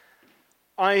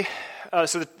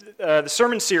The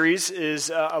sermon series is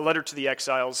a letter to the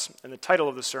exiles, and the title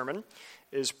of the sermon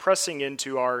is Pressing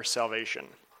into Our Salvation.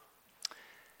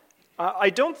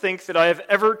 I don't think that I have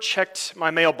ever checked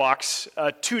my mailbox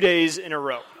 2 days in a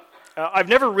row. I've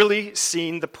never really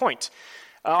seen the point.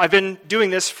 I've been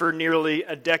doing this for nearly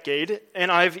a decade,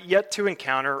 and I've yet to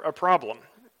encounter a problem.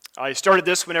 I started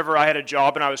this whenever I had a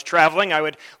job and I was traveling. I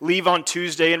would leave on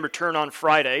Tuesday and return on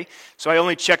Friday, so I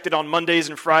only checked it on Mondays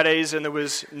and Fridays, and there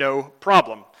was no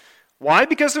problem. Why?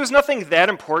 Because there was nothing that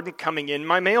important coming in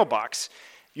my mailbox.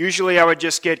 Usually I would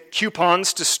just get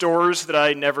coupons to stores that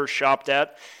I never shopped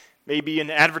at, maybe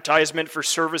an advertisement for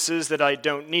services that I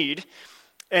don't need.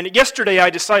 And yesterday I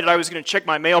decided I was going to check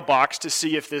my mailbox to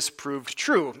see if this proved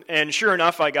true. And sure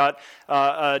enough, I got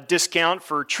a discount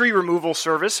for tree removal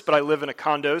service, but I live in a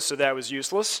condo, so that was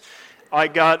useless. I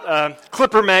got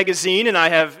Clipper magazine, and I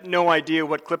have no idea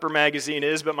what Clipper magazine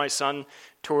is, but my son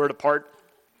tore it apart.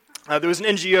 There was an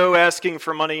NGO asking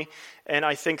for money, and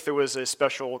I think there was a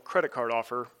special credit card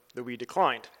offer that we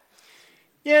declined.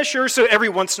 Yeah, sure, so every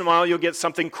once in a while you'll get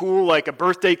something cool like a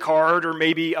birthday card or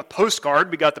maybe a postcard.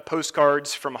 We got the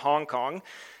postcards from Hong Kong.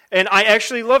 And I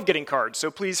actually love getting cards, so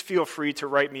please feel free to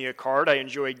write me a card. I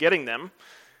enjoy getting them.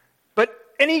 But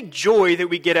any joy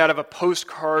that we get out of a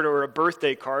postcard or a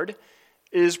birthday card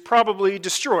is probably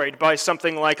destroyed by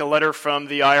something like a letter from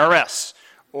the IRS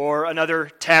or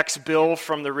another tax bill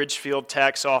from the Ridgefield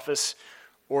tax office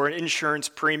or an insurance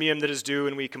premium that is due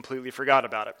and we completely forgot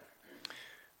about it.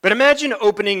 But imagine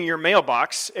opening your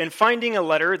mailbox and finding a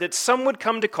letter that some would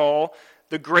come to call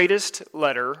the greatest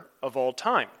letter of all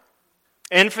time.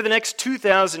 And for the next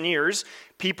 2,000 years,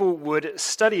 people would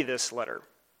study this letter.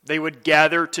 They would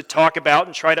gather to talk about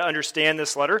and try to understand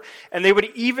this letter, and they would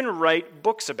even write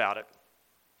books about it.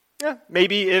 Yeah,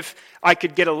 maybe if I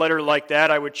could get a letter like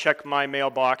that, I would check my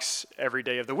mailbox every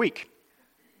day of the week.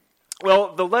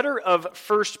 Well, the letter of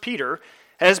 1 Peter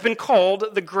has been called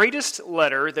the greatest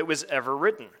letter that was ever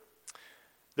written.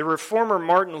 The reformer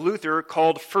Martin Luther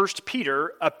called 1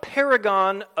 Peter a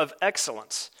paragon of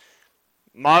excellence.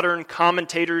 Modern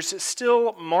commentators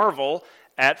still marvel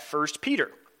at 1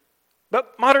 Peter.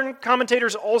 But modern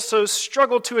commentators also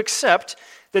struggle to accept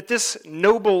that this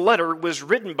noble letter was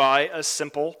written by a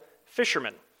simple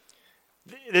fisherman.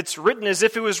 It's written as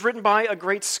if it was written by a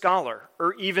great scholar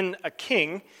or even a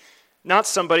king, not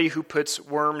somebody who puts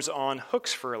worms on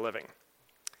hooks for a living.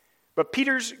 But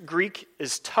Peter's Greek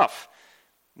is tough.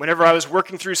 Whenever I was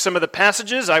working through some of the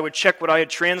passages, I would check what I had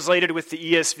translated with the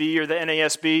ESV or the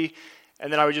NASB,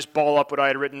 and then I would just ball up what I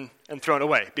had written and thrown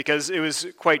away, because it was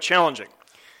quite challenging.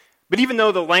 But even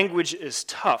though the language is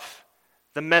tough,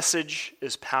 the message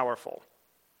is powerful.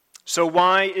 So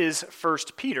why is 1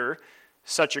 Peter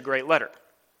such a great letter?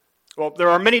 Well,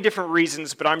 there are many different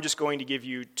reasons, but I'm just going to give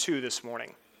you two this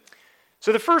morning.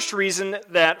 So the first reason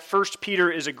that 1 Peter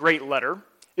is a great letter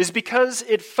is because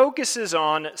it focuses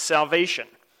on salvation.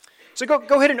 So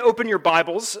go ahead and open your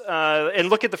Bibles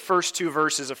and look at the first two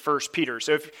verses of 1 Peter.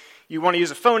 So if you want to use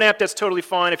a phone app, that's totally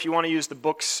fine. If you want to use the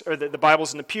books or the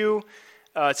Bibles in the pew,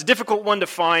 it's a difficult one to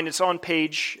find. It's on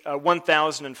page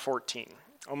 1014,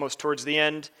 almost towards the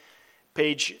end,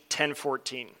 page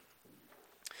 1014.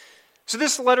 So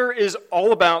this letter is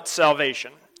all about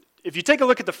salvation. If you take a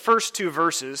look at the first two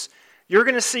verses, you're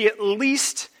going to see at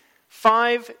least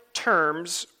 5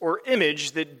 terms or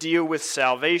image that deal with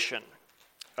salvation.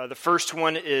 The first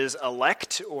one is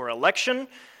elect or election.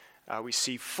 We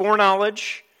see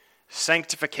foreknowledge,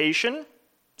 sanctification,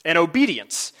 and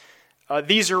obedience.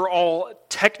 These are all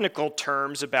technical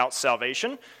terms about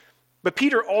salvation, but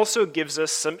Peter also gives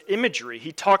us some imagery.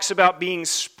 He talks about being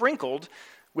sprinkled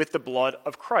with the blood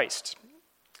of Christ.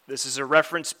 This is a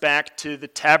reference back to the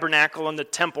tabernacle and the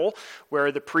temple,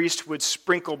 where the priest would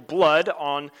sprinkle blood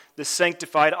on the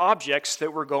sanctified objects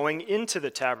that were going into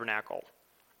the tabernacle.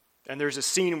 And there's a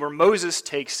scene where Moses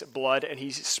takes blood and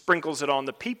he sprinkles it on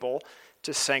the people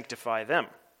to sanctify them.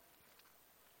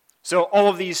 So all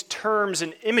of these terms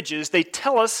and images, they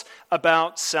tell us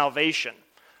about salvation.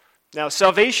 Now,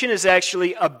 salvation is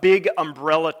actually a big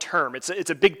umbrella term. It's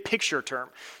a big picture term.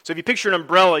 So if you picture an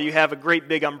umbrella, you have a great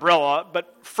big umbrella,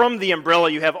 but from the umbrella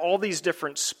you have all these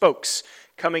different spokes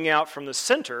coming out from the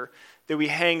center that we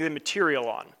hang the material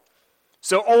on.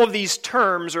 So all of these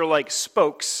terms are like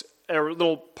spokes, or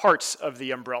little parts of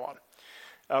the umbrella.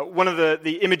 One of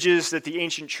the images that the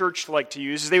ancient church liked to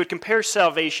use is they would compare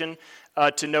salvation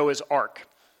to Noah's Ark.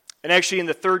 And actually in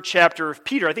the 3rd chapter of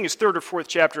Peter, I think it's 3rd or 4th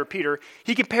chapter of Peter,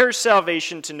 he compares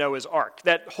salvation to Noah's Ark.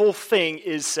 That whole thing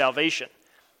is salvation.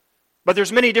 But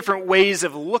there's many different ways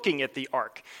of looking at the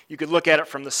ark. You could look at it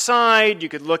from the side, you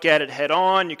could look at it head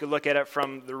on, you could look at it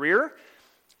from the rear.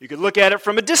 You could look at it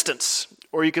from a distance,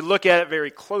 or you could look at it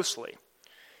very closely.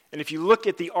 And if you look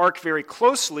at the ark very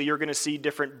closely, you're going to see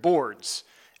different boards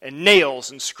and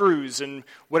nails and screws and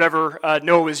whatever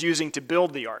Noah was using to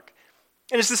build the ark.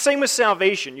 And it's the same with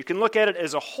salvation. You can look at it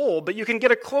as a whole, but you can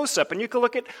get a close-up, and you can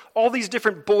look at all these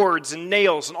different boards and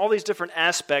nails and all these different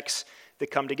aspects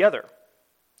that come together.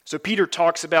 So Peter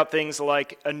talks about things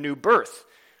like a new birth,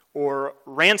 or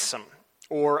ransom,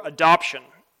 or adoption.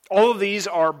 All of these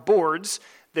are boards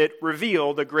that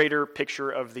reveal the greater picture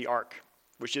of the ark,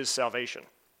 which is salvation.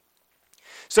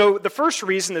 So the first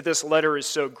reason that this letter is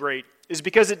so great is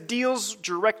because it deals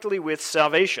directly with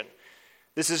salvation.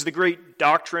 This is the great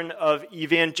doctrine of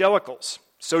evangelicals,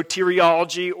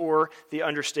 soteriology, or the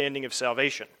understanding of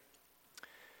salvation.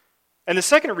 And the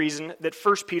second reason that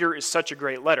 1 Peter is such a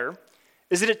great letter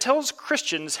is that it tells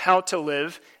Christians how to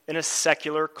live in a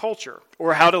secular culture,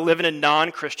 or how to live in a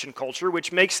non-Christian culture,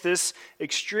 which makes this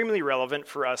extremely relevant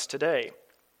for us today.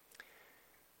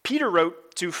 Peter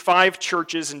wrote to 5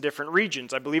 churches in different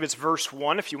regions. I believe it's verse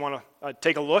 1, if you want to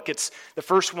take a look. The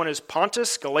first one is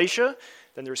Pontus, Galatia,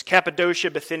 then there's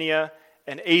Cappadocia, Bithynia,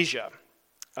 and Asia.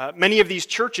 Many of these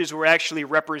churches were actually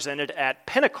represented at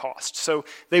Pentecost, so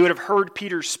they would have heard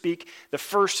Peter speak the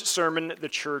first sermon the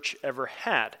church ever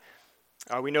had.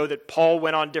 We know that Paul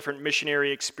went on different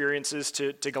missionary experiences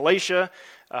to Galatia.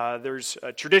 There's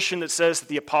a tradition that says that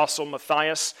the apostle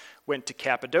Matthias went to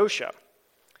Cappadocia.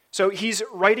 So he's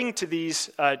writing to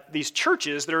these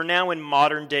churches that are now in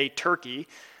modern-day Turkey.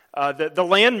 The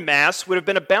land mass would have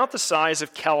been about the size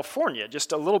of California,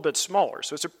 just a little bit smaller.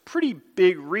 So it's a pretty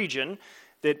big region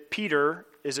that Peter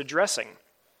is addressing.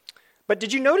 But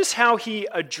did you notice how he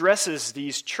addresses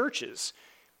these churches?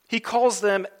 He calls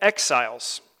them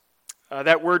exiles.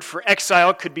 That word for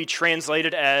exile could be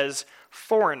translated as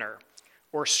foreigner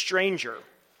or stranger.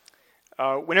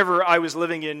 Whenever I was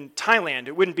living in Thailand,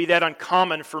 it wouldn't be that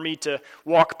uncommon for me to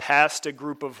walk past a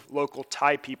group of local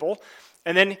Thai people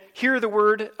and then hear the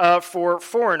word for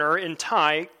foreigner in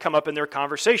Thai come up in their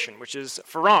conversation, which is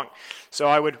farang. So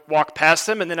I would walk past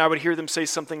them, and then I would hear them say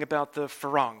something about the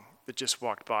farang that just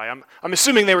walked by. I'm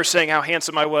assuming they were saying how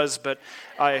handsome I was, but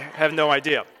I have no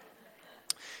idea.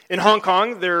 In Hong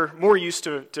Kong, they're more used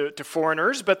to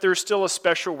foreigners, but there's still a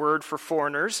special word for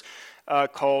foreigners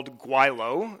called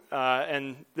guilo,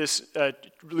 and this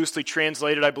loosely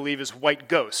translated, I believe, is white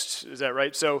ghosts. Is that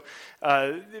right? So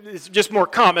it's just more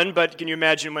common, but can you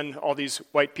imagine when all these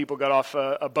white people got off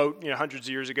a boat hundreds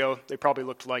of years ago, they probably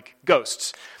looked like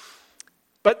ghosts.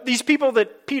 But these people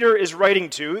that Peter is writing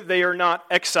to, they are not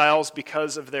exiles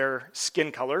because of their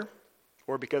skin color,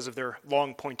 or because of their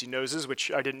long pointy noses,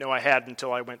 which I didn't know I had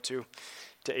until I went to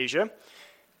Asia.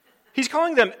 He's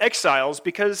calling them exiles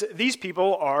because these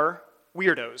people are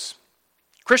weirdos.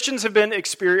 Christians have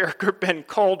been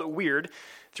called weird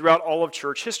throughout all of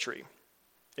church history.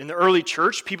 In the early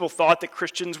church, people thought that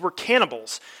Christians were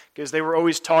cannibals because they were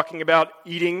always talking about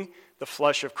eating the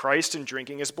flesh of Christ and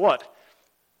drinking his blood.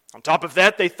 On top of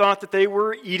that, they thought that they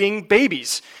were eating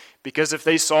babies, because if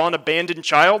they saw an abandoned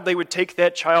child, they would take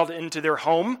that child into their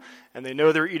home, and they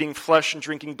know they're eating flesh and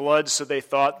drinking blood, so they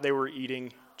thought they were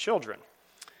eating children.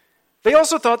 They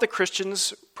also thought that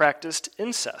Christians practiced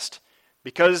incest,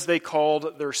 because they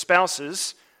called their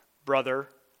spouses brother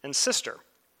and sister.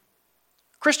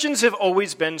 Christians have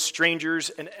always been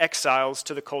strangers and exiles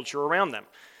to the culture around them,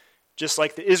 just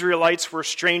like the Israelites were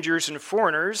strangers and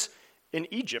foreigners in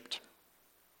Egypt.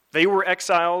 They were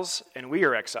exiles, and we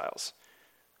are exiles.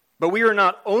 But we are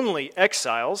not only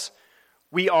exiles,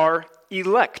 we are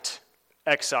elect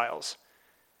exiles.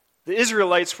 The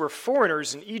Israelites were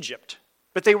foreigners in Egypt,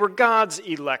 but they were God's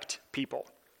elect people.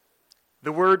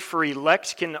 The word for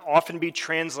elect can often be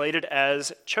translated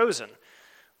as chosen,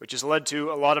 which has led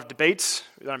to a lot of debates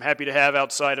that I'm happy to have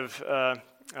outside of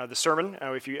the sermon,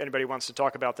 if anybody wants to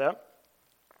talk about that.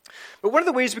 But one of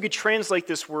the ways we could translate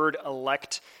this word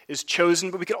elect is chosen,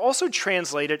 but we could also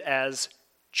translate it as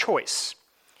choice.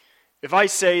 If I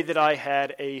say that I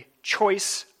had a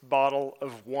choice bottle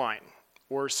of wine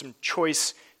or some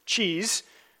choice cheese,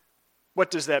 what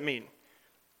does that mean?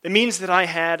 It means that I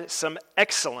had some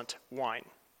excellent wine.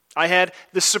 I had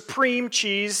the supreme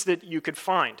cheese that you could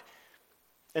find.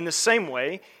 In the same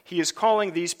way, he is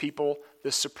calling these people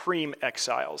the supreme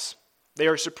exiles. They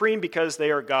are supreme because they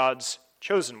are God's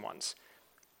chosen ones.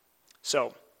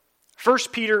 So, 1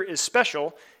 Peter is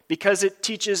special because it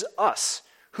teaches us,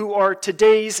 who are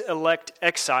today's elect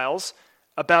exiles,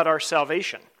 about our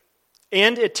salvation.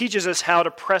 And it teaches us how to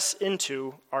press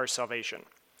into our salvation.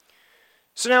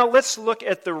 So now let's look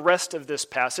at the rest of this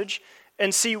passage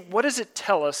and see what does it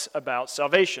tell us about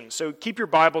salvation. So keep your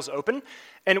Bibles open,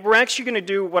 and we're actually going to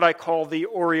do what I call the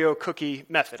Oreo cookie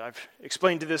method. I've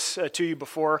explained this to you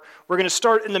before. We're going to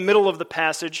start in the middle of the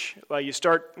passage. You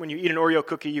start, when you eat an Oreo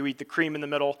cookie, you eat the cream in the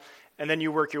middle, and then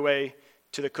you work your way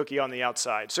to the cookie on the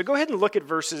outside. So go ahead and look at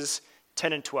verses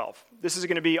 10 and 12. This is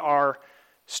going to be our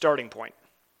starting point.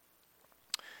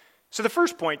 So the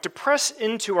first point, to press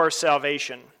into our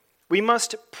salvation, we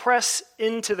must press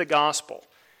into the gospel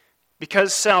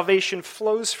because salvation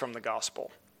flows from the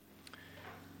gospel.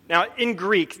 Now, in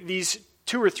Greek, these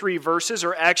 2 or 3 verses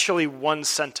are actually one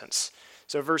sentence.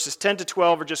 So verses 10 to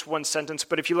 12 are just one sentence,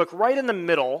 but if you look right in the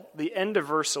middle, the end of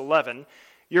verse 11,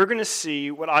 you're going to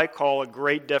see what I call a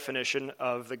great definition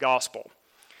of the gospel.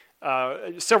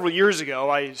 Several years ago,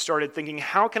 I started thinking,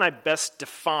 how can I best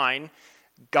define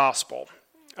gospel?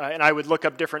 And I would look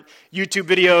up different YouTube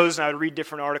videos, and I would read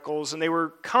different articles, and they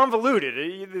were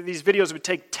convoluted. These videos would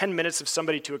take 10 minutes of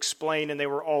somebody to explain, and they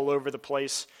were all over the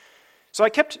place. So I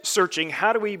kept searching,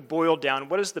 how do we boil down,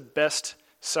 what is the best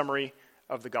summary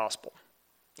of the gospel?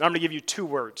 And I'm going to give you 2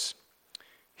 words: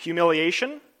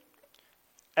 humiliation,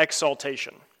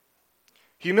 exaltation.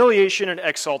 Humiliation and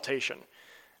exaltation.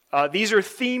 These are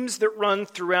themes that run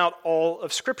throughout all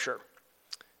of Scripture.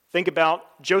 Think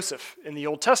about Joseph in the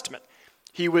Old Testament.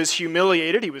 He was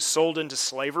humiliated, he was sold into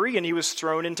slavery, and he was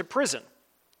thrown into prison.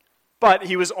 But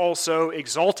he was also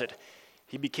exalted.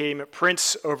 He became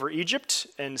prince over Egypt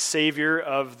and savior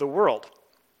of the world.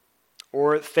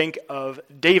 Or think of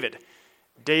David.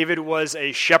 David was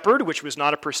a shepherd, which was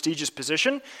not a prestigious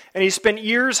position, and he spent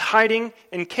years hiding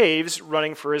in caves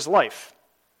running for his life.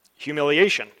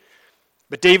 Humiliation.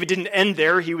 But David didn't end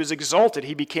there. He was exalted.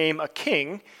 He became a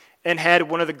king and had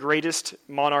one of the greatest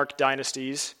monarch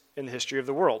dynasties in the history of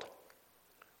the world.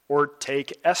 Or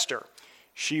take Esther.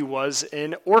 She was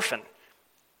an orphan,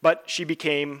 but she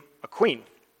became a queen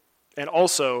and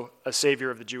also a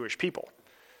savior of the Jewish people.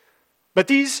 But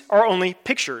these are only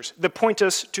pictures that point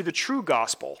us to the true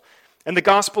gospel, and the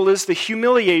gospel is the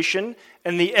humiliation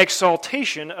and the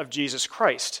exaltation of Jesus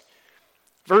Christ.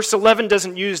 Verse 11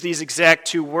 doesn't use these exact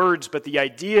 2 words, but the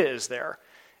idea is there.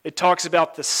 It talks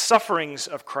about the sufferings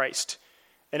of Christ,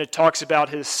 and it talks about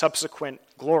his subsequent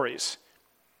glories,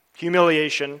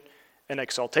 humiliation and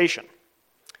exaltation.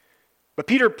 But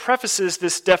Peter prefaces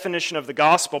this definition of the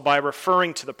gospel by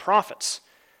referring to the prophets.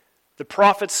 The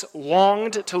prophets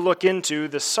longed to look into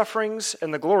the sufferings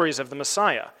and the glories of the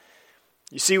Messiah.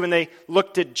 You see, when they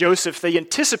looked at Joseph, they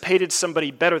anticipated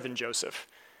somebody better than Joseph.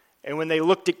 And when they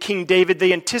looked at King David,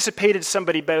 they anticipated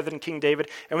somebody better than King David.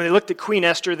 And when they looked at Queen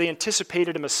Esther, they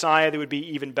anticipated a Messiah that would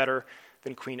be even better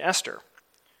than Queen Esther.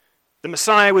 The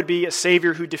Messiah would be a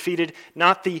Savior who defeated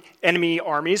not the enemy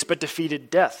armies, but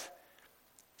defeated death.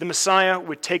 The Messiah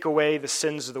would take away the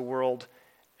sins of the world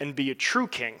and be a true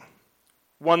king,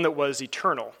 one that was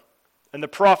eternal. And the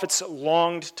prophets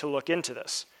longed to look into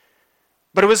this.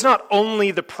 But it was not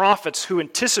only the prophets who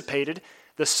anticipated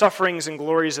the sufferings and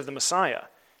glories of the Messiah.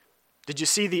 Did you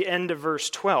see the end of verse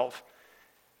 12?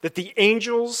 That the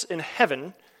angels in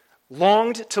heaven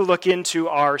longed to look into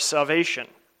our salvation.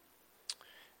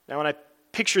 Now, when I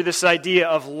picture this idea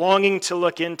of longing to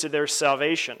look into their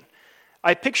salvation,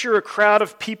 I picture a crowd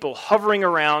of people hovering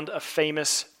around a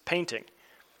famous painting.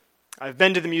 I've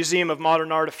been to the Museum of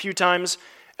Modern Art a few times,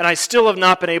 and I still have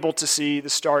not been able to see the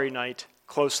Starry Night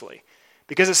closely,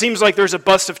 because it seems like there's a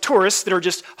bust of tourists that are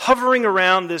just hovering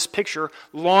around this picture,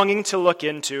 longing to look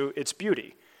into its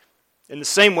beauty. In the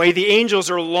same way, the angels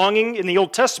are longing, in the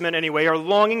Old Testament anyway, are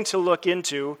longing to look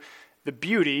into the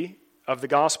beauty of the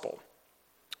gospel.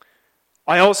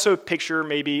 I also picture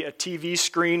maybe a TV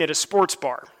screen at a sports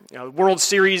bar. World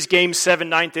Series, Game 7,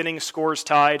 9th inning, scores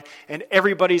tied, and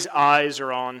everybody's eyes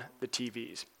are on the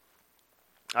TVs.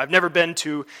 I've never been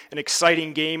to an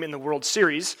exciting game in the World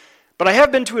Series, but I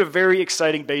have been to a very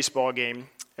exciting baseball game,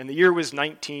 and the year was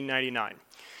 1999.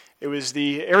 It was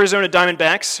the Arizona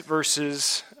Diamondbacks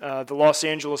versus the Los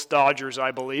Angeles Dodgers,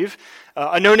 I believe.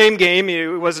 A no-name game. It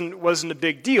wasn't a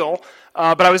big deal,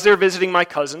 but I was there visiting my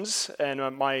cousins,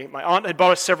 and my aunt had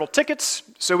bought us several tickets,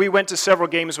 so we went to several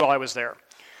games while I was there.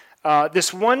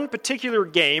 This one particular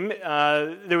game,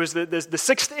 there was the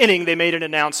 6th inning, they made an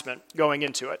announcement going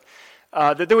into it.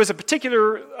 That there was a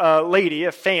particular lady,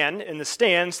 a fan, in the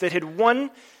stands that had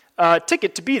won a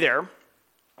ticket to be there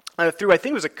through, I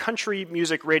think it was a country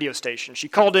music radio station. She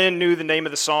called in, knew the name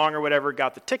of the song or whatever,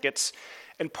 got the tickets,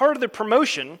 and part of the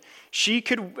promotion, she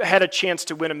had a chance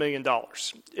to win $1 million.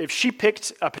 If she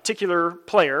picked a particular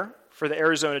player for the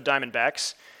Arizona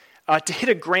Diamondbacks to hit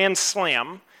a grand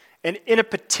slam and in a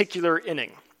particular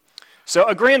inning. So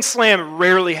a grand slam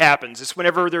rarely happens. It's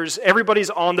whenever everybody's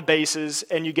on the bases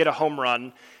and you get a home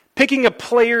run. Picking a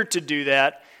player to do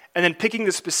that and then picking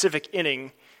the specific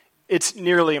inning, it's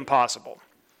nearly impossible.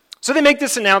 So they make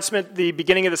this announcement at the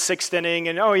beginning of the 6th inning,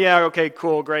 and oh yeah, okay,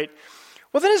 cool, great.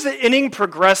 Well, then as the inning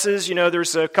progresses,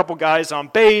 there's a couple guys on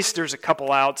base, there's a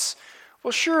couple outs.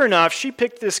 Well, sure enough, she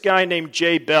picked this guy named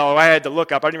Jay Bell. I had to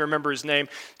look up, I didn't remember his name.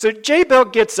 So Jay Bell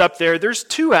gets up there, there's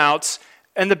 2 outs,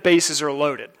 and the bases are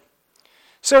loaded.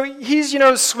 So he's,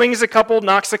 swings a couple,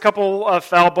 knocks a couple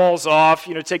foul balls off,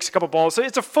 takes a couple balls. So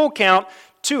it's a full count,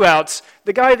 2 outs.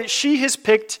 The guy that she has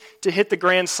picked to hit the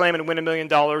grand slam and win $1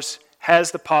 million has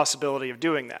the possibility of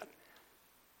doing that.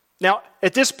 Now,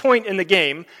 at this point in the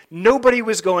game, nobody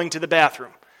was going to the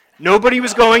bathroom. Nobody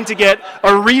was going to get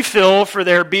a refill for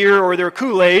their beer or their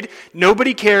Kool-Aid.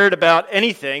 Nobody cared about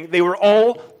anything. They were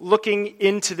all looking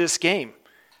into this game.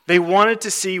 They wanted to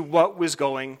see what was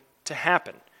going to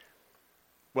happen.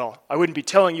 Well, I wouldn't be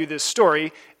telling you this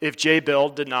story if Jay Bell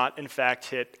did not, in fact,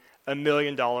 hit a $1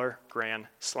 million grand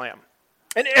slam.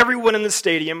 And everyone in the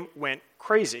stadium went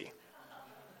crazy.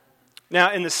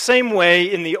 Now, in the same way,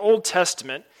 in the Old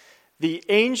Testament, the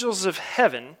angels of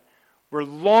heaven were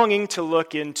longing to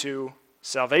look into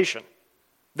salvation.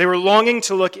 They were longing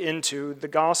to look into the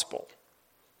gospel.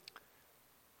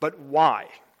 But why?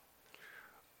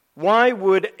 Why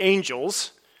would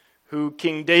angels, who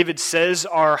King David says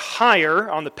are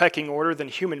higher on the pecking order than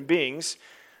human beings,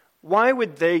 why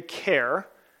would they care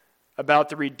about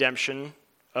the redemption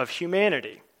of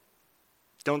humanity?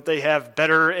 Don't they have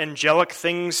better angelic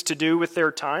things to do with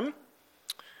their time?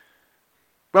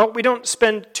 Well, we don't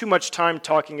spend too much time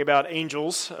talking about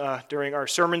angels during our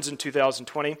sermons in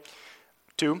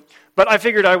 2022, but I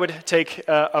figured I would take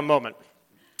a moment.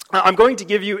 I'm going to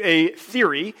give you a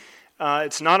theory.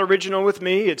 It's not original with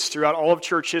me. It's throughout all of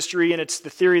church history, and it's the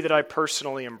theory that I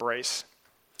personally embrace.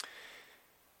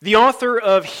 The author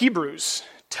of Hebrews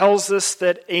tells us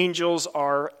that angels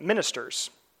are ministers,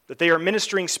 that they are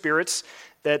ministering spirits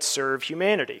that serve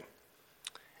humanity.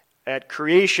 At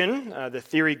creation, the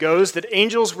theory goes that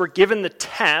angels were given the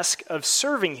task of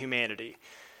serving humanity.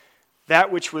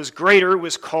 That which was greater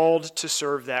was called to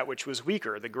serve that which was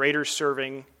weaker, the greater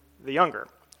serving the younger.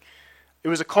 It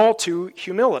was a call to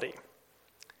humility.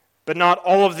 But not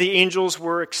all of the angels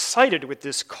were excited with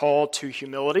this call to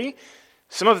humility.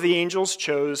 Some of the angels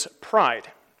chose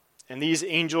pride. And these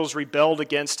angels rebelled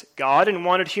against God and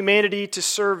wanted humanity to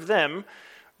serve them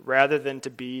rather than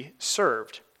to be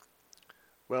served.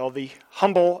 Well, the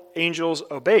humble angels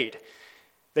obeyed.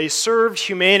 They served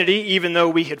humanity even though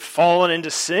we had fallen into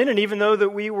sin and even though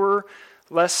that we were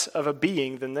less of a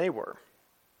being than they were.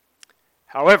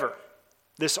 However,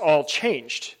 this all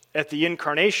changed at the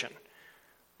incarnation.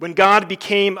 When God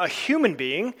became a human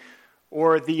being,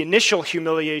 or the initial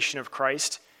humiliation of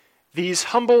Christ, these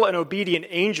humble and obedient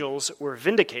angels were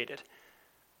vindicated.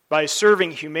 By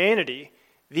serving humanity,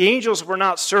 the angels were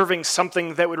not serving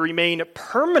something that would remain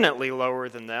permanently lower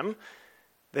than them.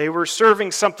 They were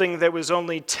serving something that was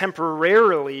only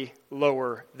temporarily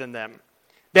lower than them,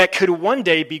 that could one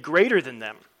day be greater than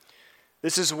them.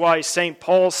 This is why St.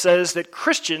 Paul says that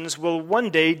Christians will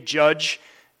one day judge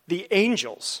the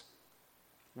angels.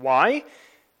 Why?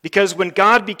 Because when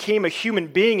God became a human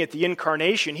being at the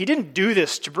incarnation, he didn't do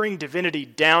this to bring divinity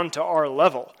down to our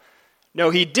level.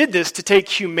 No, he did this to take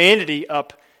humanity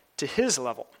up to his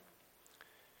level.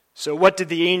 So what did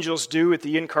the angels do at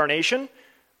the incarnation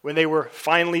when they were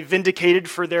finally vindicated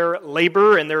for their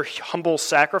labor and their humble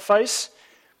sacrifice?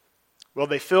 Well,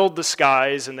 they filled the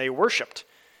skies and they worshiped.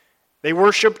 They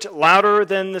worshiped louder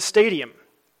than the stadium,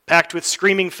 packed with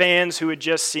screaming fans who had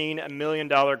just seen a $1 million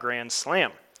grand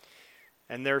slam.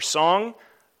 And their song,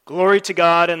 "Glory to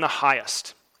God in the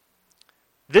highest."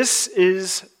 This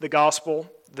is the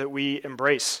gospel that we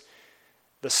embrace,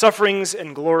 the sufferings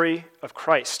and glory of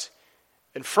Christ,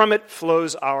 and from it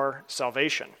flows our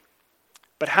salvation.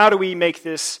 But how do we make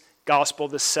this gospel,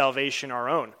 this salvation, our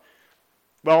own?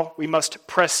 Well, we must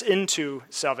press into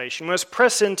salvation. We must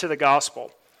press into the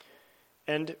gospel,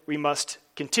 and we must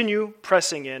continue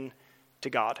pressing in to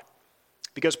God.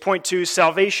 Because point 2,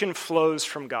 salvation flows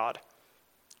from God.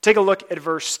 Take a look at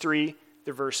verse 3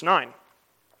 to verse 9.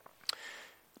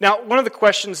 Now, one of the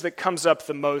questions that comes up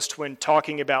the most when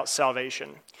talking about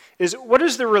salvation is, what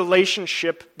is the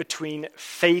relationship between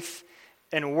faith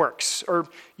and works? Or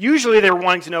usually they're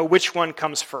wanting to know which one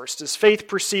comes first. Does faith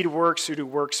precede works, or do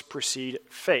works precede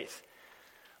faith?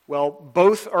 Well,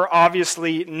 both are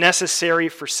obviously necessary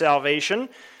for salvation,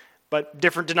 but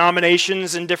different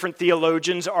denominations and different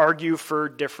theologians argue for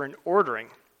different ordering.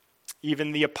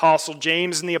 Even the Apostle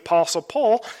James and the Apostle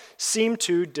Paul seem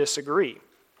to disagree.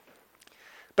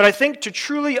 But I think to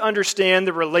truly understand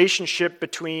the relationship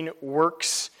between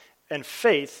works and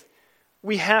faith,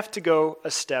 we have to go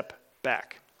a step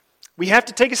back. We have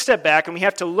to take a step back and we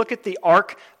have to look at the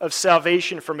arc of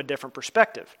salvation from a different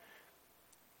perspective.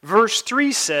 Verse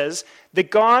 3 says that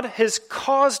God has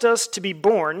caused us to be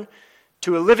born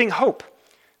to a living hope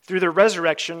through the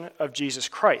resurrection of Jesus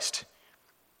Christ.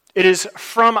 It is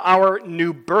from our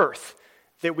new birth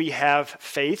that we have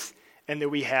faith and that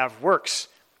we have works.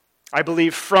 I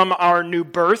believe from our new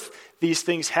birth, these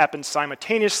things happen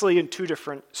simultaneously in two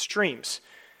different streams.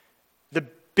 The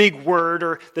big word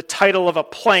or the title of a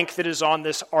plank that is on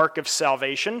this arc of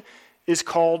salvation is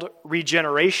called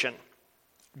regeneration,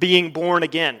 being born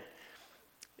again.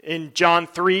 In John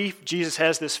 3, Jesus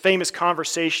has this famous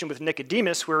conversation with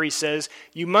Nicodemus where he says,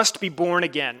 "You must be born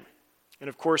again." And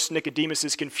of course, Nicodemus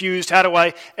is confused. How do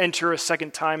I enter a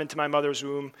second time into my mother's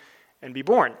womb and be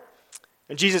born?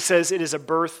 And Jesus says it is a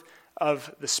birth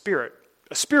of the Spirit,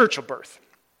 a spiritual birth.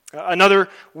 Another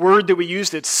word that we use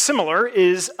that's similar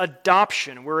is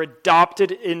adoption. We're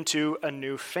adopted into a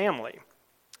new family.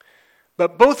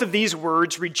 But both of these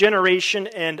words, regeneration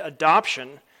and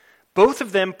adoption, both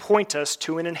of them point us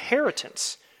to an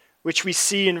inheritance, which we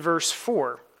see in verse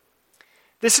 4.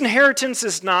 This inheritance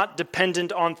is not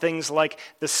dependent on things like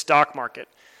the stock market,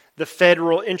 the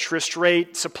federal interest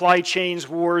rate, supply chains,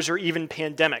 wars, or even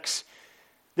pandemics.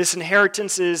 This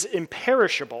inheritance is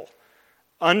imperishable,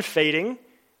 unfading,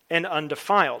 and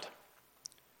undefiled.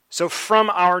 So from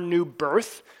our new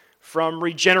birth, from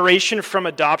regeneration, from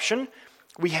adoption,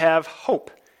 we have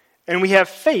hope. And we have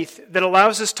faith that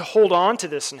allows us to hold on to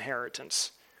this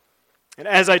inheritance. And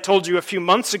as I told you a few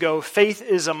months ago, faith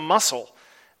is a muscle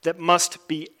that must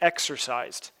be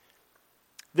exercised.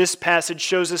 This passage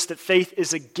shows us that faith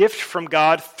is a gift from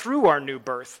God through our new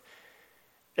birth.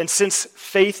 And since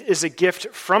faith is a gift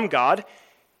from God,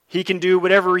 He can do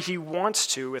whatever He wants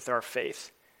to with our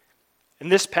faith.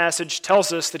 And this passage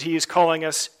tells us that He is calling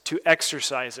us to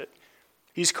exercise it.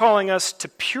 He's calling us to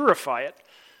purify it.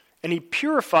 And He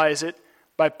purifies it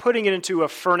by putting it into a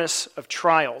furnace of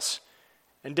trials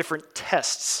and different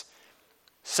tests.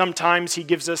 Sometimes He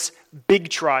gives us big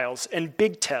trials and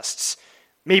big tests.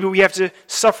 Maybe we have to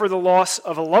suffer the loss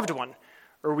of a loved one,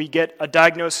 or we get a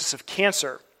diagnosis of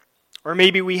cancer, or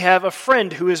maybe we have a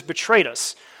friend who has betrayed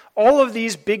us. All of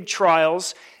these big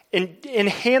trials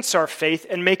enhance our faith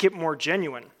and make it more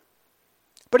genuine.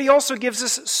 But He also gives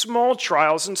us small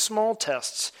trials and small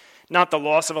tests. Not the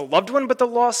loss of a loved one, but the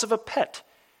loss of a pet.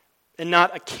 And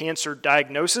not a cancer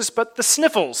diagnosis, but the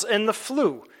sniffles and the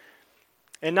flu.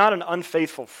 And not an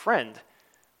unfaithful friend,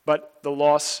 but the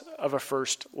loss of a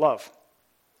first love.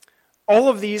 All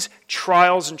of these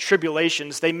trials and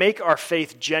tribulations, they make our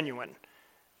faith genuine.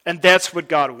 And that's what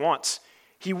God wants.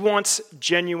 He wants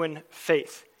genuine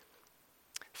faith.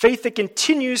 Faith that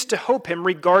continues to hope Him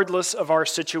regardless of our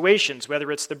situations,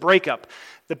 whether it's the breakup,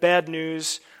 the bad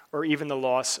news, or even the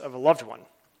loss of a loved one.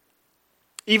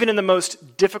 Even in the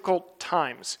most difficult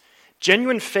times,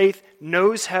 genuine faith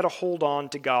knows how to hold on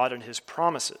to God and His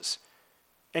promises.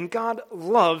 And God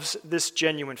loves this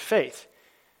genuine faith.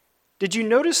 Did you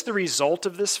notice the result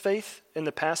of this faith in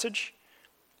the passage?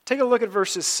 Take a look at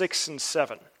verses 6 and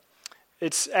 7.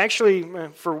 It's actually,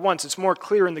 for once, it's more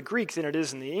clear in the Greek than it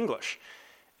is in the English.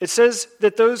 It says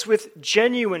that those with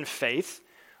genuine faith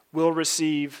will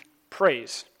receive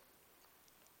praise,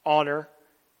 honor,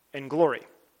 and glory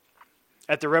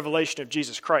at the revelation of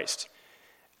Jesus Christ.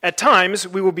 At times,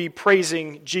 we will be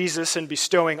praising Jesus and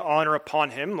bestowing honor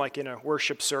upon Him, like in a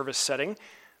worship service setting,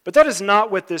 but that is not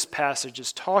what this passage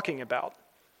is talking about.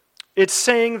 It's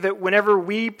saying that whenever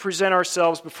we present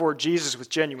ourselves before Jesus with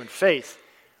genuine faith,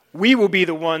 we will be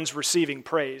the ones receiving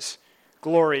praise,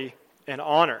 glory, and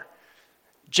honor.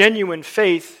 Genuine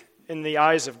faith in the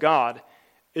eyes of God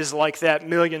is like that $1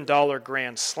 million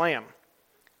grand slam.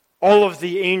 All of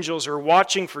the angels are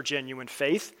watching for genuine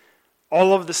faith.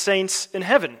 All of the saints in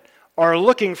heaven are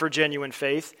looking for genuine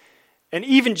faith. And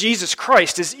even Jesus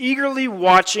Christ is eagerly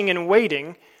watching and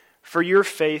waiting for your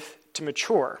faith to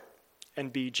mature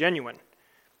and be genuine.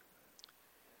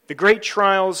 The great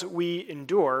trials we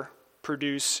endure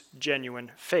produce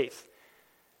genuine faith.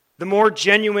 The more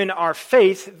genuine our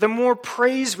faith, the more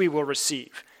praise we will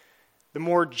receive. The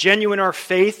more genuine our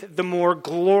faith, the more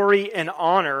glory and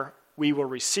honor we will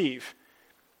receive.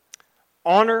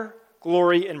 Honor,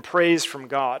 glory, and praise from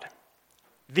God.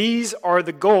 These are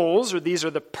the goals, or these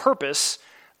are the purpose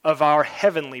of our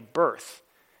heavenly birth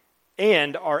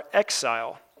and our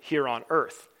exile here on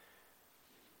earth.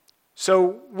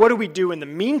 So what do we do in the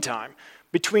meantime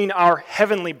between our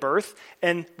heavenly birth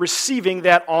and receiving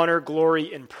that honor,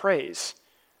 glory, and praise?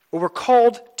 Well, we're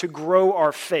called to grow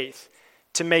our faith,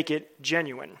 to make it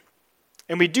genuine.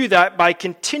 And we do that by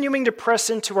continuing to press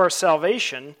into our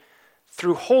salvation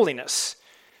through holiness,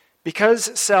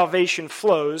 because salvation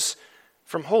flows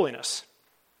from holiness.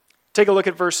 Take a look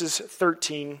at verses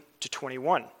 13 to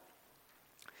 21.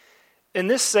 In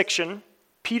this section,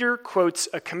 Peter quotes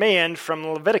a command from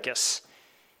Leviticus.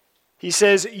 He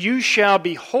says, "You shall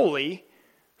be holy,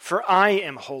 for I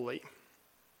am holy."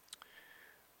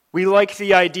 We like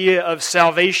the idea of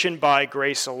salvation by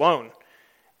grace alone,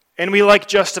 and we like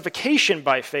justification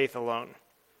by faith alone.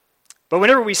 But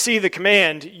whenever we see the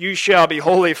command, "You shall be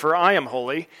holy, for I am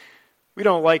holy," we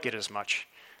don't like it as much.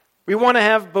 We want to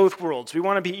have both worlds. We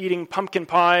want to be eating pumpkin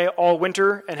pie all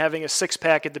winter and having a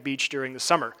six-pack at the beach during the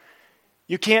summer.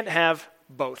 You can't have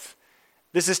both.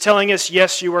 This is telling us,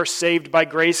 yes, you are saved by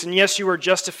grace, and yes, you are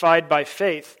justified by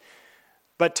faith.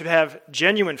 But to have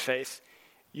genuine faith,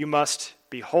 you must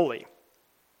be holy.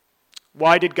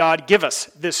 Why did God give us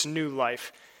this new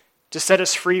life? To set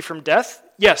us free from death?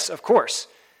 Yes, of course.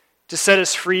 To set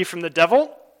us free from the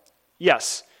devil?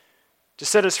 Yes. To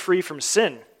set us free from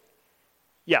sin?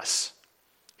 Yes.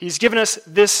 He's given us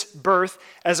this birth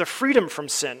as a freedom from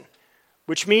sin,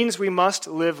 which means we must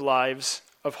live lives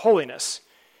of holiness.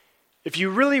 If you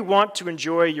really want to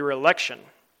enjoy your election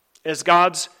as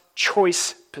God's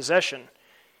choice possession,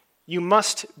 you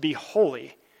must be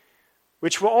holy,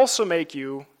 which will also make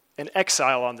you an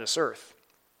exile on this earth,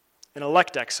 an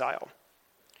elect exile.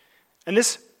 And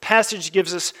this passage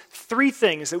gives us three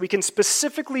things that we can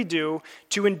specifically do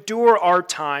to endure our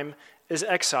time as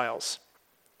exiles.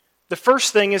 The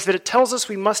first thing is that it tells us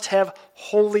we must have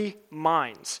holy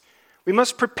minds. We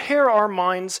must prepare our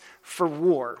minds for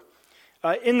war.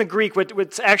 In the Greek,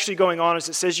 what's actually going on is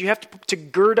it says you have to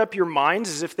gird up your minds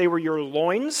as if they were your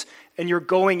loins and you're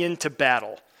going into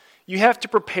battle. You have to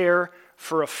prepare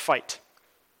for a fight.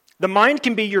 The mind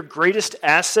can be your greatest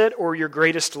asset or your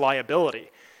greatest liability.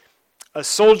 A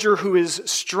soldier who is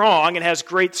strong and has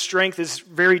great strength is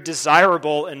very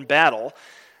desirable in battle,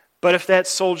 but if that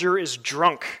soldier is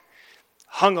drunk,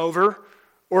 hungover,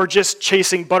 or just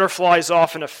chasing butterflies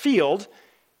off in a field,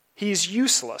 he's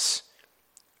useless.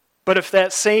 But if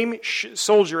that same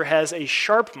soldier has a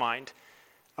sharp mind,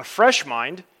 a fresh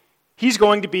mind, he's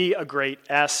going to be a great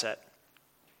asset.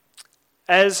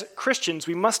 As Christians,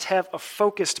 we must have a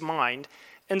focused mind,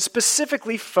 and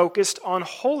specifically focused on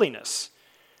holiness.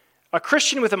 A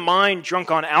Christian with a mind drunk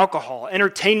on alcohol,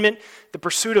 entertainment, the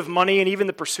pursuit of money, and even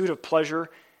the pursuit of pleasure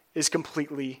is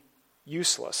completely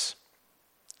useless.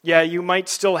 Yeah, you might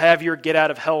still have your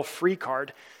get-out-of-hell-free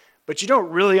card, but you don't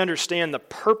really understand the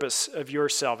purpose of your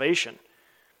salvation.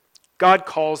 God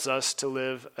calls us to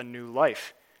live a new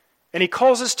life, and He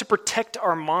calls us to protect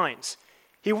our minds.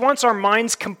 He wants our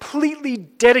minds completely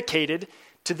dedicated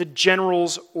to the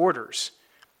general's orders.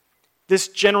 This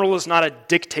general is not a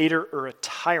dictator or a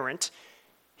tyrant.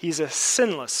 He's a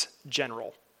sinless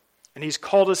general, and He's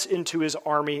called us into His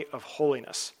army of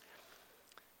holiness.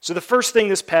 So the first thing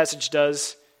this passage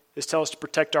does is tell us to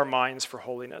protect our minds for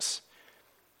holiness.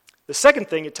 The second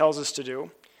thing it tells us to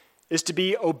do is to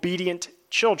be obedient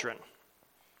children.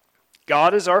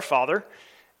 God is our Father,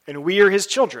 and we are His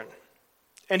children.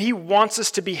 And He wants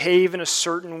us to behave in a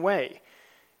certain way.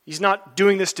 He's not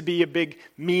doing this to be a big,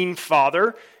 mean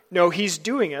father. No, He's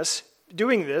doing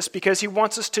this because He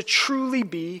wants us to truly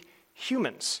be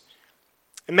humans.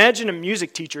 Imagine a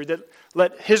music teacher that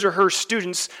let his or her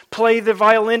students play the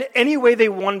violin any way they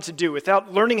wanted to do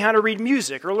without learning how to read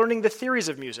music or learning the theories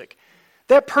of music.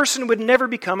 That person would never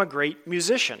become a great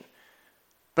musician.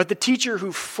 But the teacher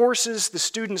who forces the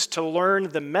students to learn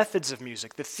the methods of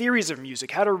music, the theories of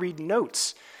music, how to read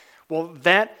notes, well,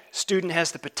 that student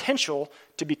has the potential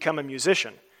to become a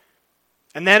musician.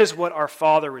 And that is what our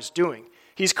Father is doing.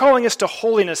 He's calling us to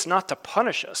holiness not to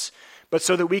punish us, but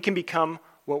so that we can become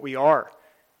what we are,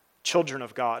 children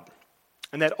of God.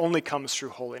 And that only comes through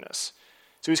holiness.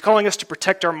 So He's calling us to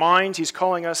protect our minds. He's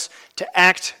calling us to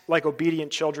act like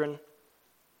obedient children.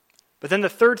 But then the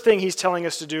third thing He's telling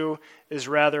us to do is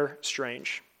rather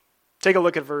strange. Take a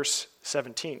look at verse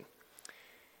 17.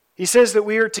 He says that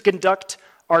we are to conduct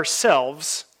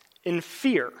ourselves in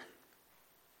fear.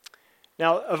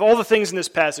 Now, of all the things in this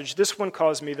passage, this one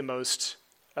caused me the most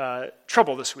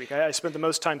trouble this week. I spent the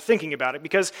most time thinking about it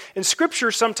because in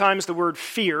Scripture, sometimes the word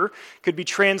fear could be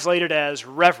translated as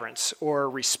reverence or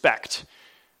respect,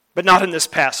 but not in this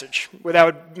passage. That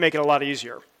would make it a lot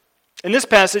easier. In this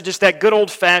passage, it's that good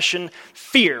old-fashioned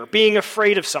fear, being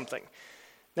afraid of something.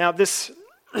 Now, this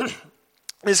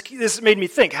made me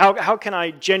think, how can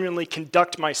I genuinely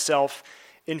conduct myself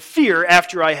in fear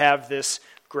after I have this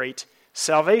great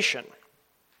salvation?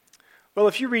 Well,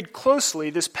 if you read closely,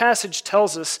 this passage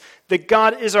tells us that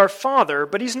God is our Father,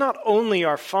 but he's not only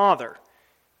our Father.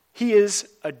 He is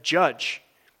a judge.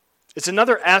 It's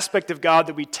another aspect of God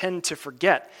that we tend to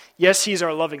forget. Yes, he's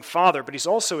our loving Father, but he's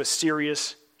also a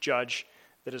serious judge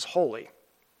that is holy.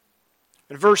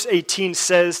 And verse 18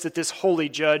 says that this holy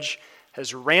judge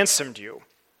has ransomed you.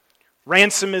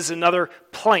 Ransom is another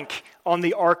plank on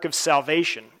the ark of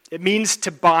salvation. It means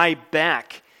to buy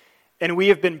back. And we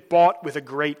have been bought with a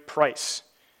great price.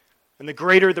 And the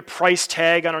greater the price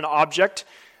tag on an object,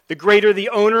 the greater the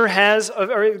owner has,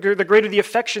 or the greater the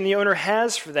affection the owner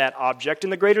has for that object,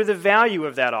 and the greater the value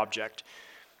of that object.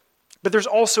 But there's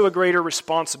also a greater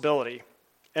responsibility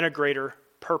and a greater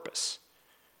purpose.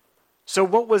 So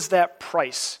what was that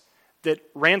price that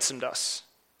ransomed us,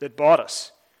 that bought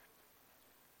us?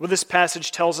 Well, this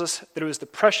passage tells us that it was the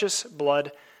precious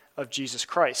blood of Jesus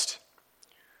Christ.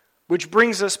 Which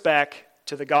brings us back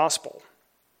to the gospel,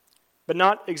 but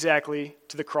not exactly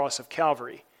to the cross of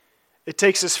Calvary. It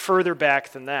takes us further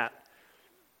back than that.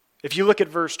 If you look at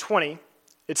verse 20,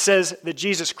 it says that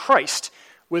Jesus Christ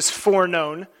was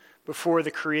foreknown before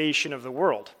the creation of the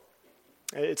world.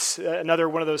 It's another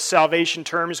one of those salvation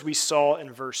terms we saw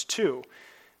in verse 2.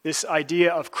 This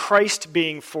idea of Christ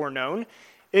being foreknown,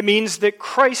 it means that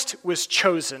Christ was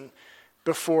chosen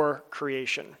before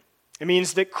creation. It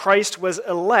means that Christ was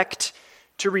elect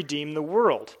to redeem the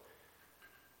world.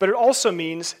 But it also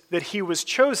means that he was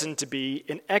chosen to be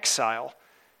in exile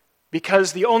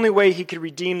because the only way he could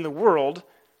redeem the world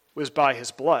was by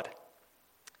his blood.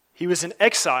 He was in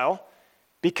exile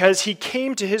because he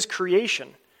came to his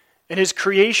creation, and his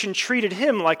creation treated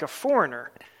him like a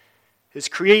foreigner. His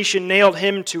creation nailed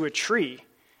him to a tree,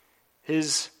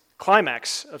 his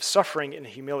climax of suffering and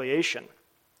humiliation.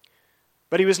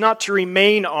 But he was not to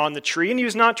remain on the tree, and he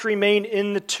was not to remain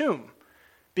in the tomb,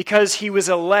 because he was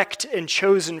elect and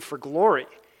chosen for glory.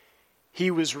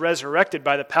 He was resurrected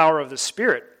by the power of the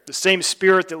Spirit, the same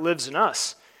Spirit that lives in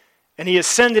us. And he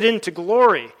ascended into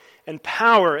glory and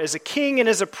power as a king and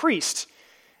as a priest.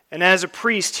 And as a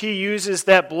priest, he uses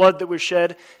that blood that was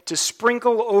shed to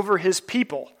sprinkle over his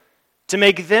people, to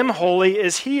make them holy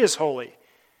as he is holy,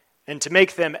 and to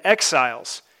make them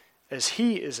exiles as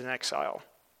he is an exile.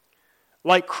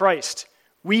 Like Christ,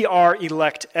 we are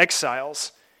elect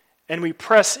exiles, and we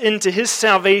press into his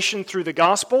salvation through the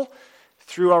gospel,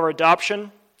 through our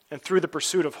adoption, and through the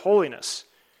pursuit of holiness.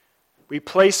 We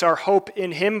place our hope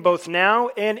in him both now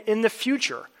and in the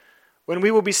future, when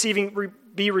we will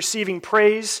be receiving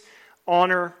praise,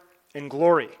 honor, and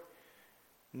glory.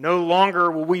 No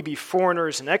longer will we be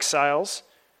foreigners and exiles,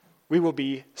 we will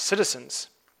be citizens.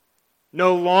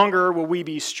 No longer will we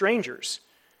be strangers,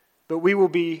 but we will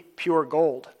be pure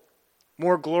gold,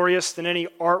 more glorious than any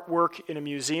artwork in a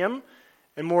museum,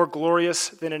 and more glorious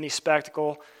than any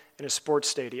spectacle in a sports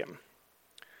stadium.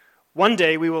 One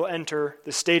day we will enter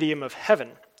the stadium of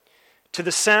heaven to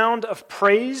the sound of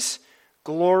praise,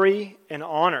 glory, and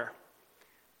honor.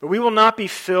 But we will not be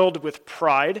filled with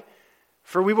pride,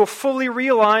 for we will fully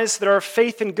realize that our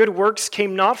faith and good works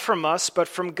came not from us, but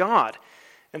from God,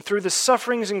 and through the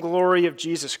sufferings and glory of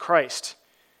Jesus Christ.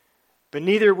 But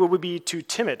neither will we be too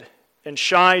timid and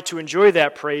shy to enjoy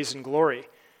that praise and glory,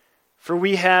 for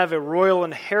we have a royal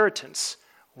inheritance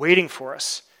waiting for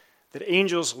us that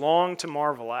angels long to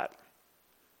marvel at.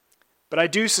 But I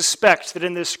do suspect that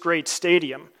in this great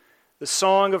stadium, the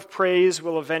song of praise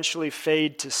will eventually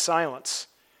fade to silence,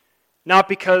 not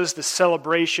because the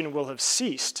celebration will have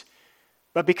ceased,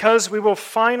 but because we will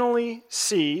finally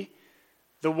see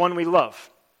the one we love,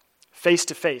 face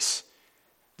to face,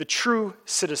 the true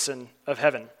citizen of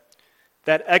heaven,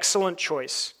 that excellent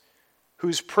choice,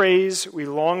 whose praise we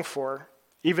long for,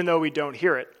 even though we don't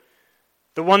hear it,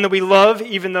 the one that we love,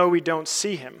 even though we don't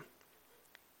see him.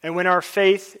 And when our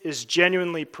faith is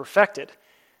genuinely perfected,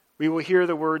 we will hear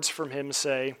the words from him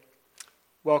say,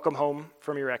 "Welcome home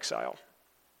from your exile."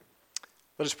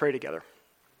 Let us pray together.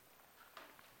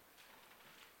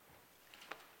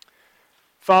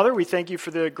 Father, we thank you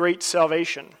for the great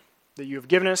salvation that you have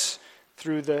given us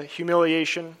through the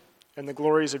humiliation and the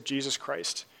glories of Jesus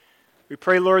Christ. We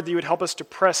pray, Lord, that you would help us to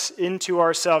press into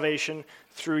our salvation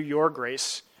through your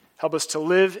grace. Help us to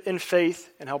live in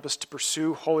faith and help us to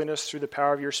pursue holiness through the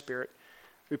power of your Spirit.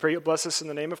 We pray you bless us in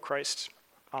the name of Christ.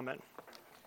 Amen.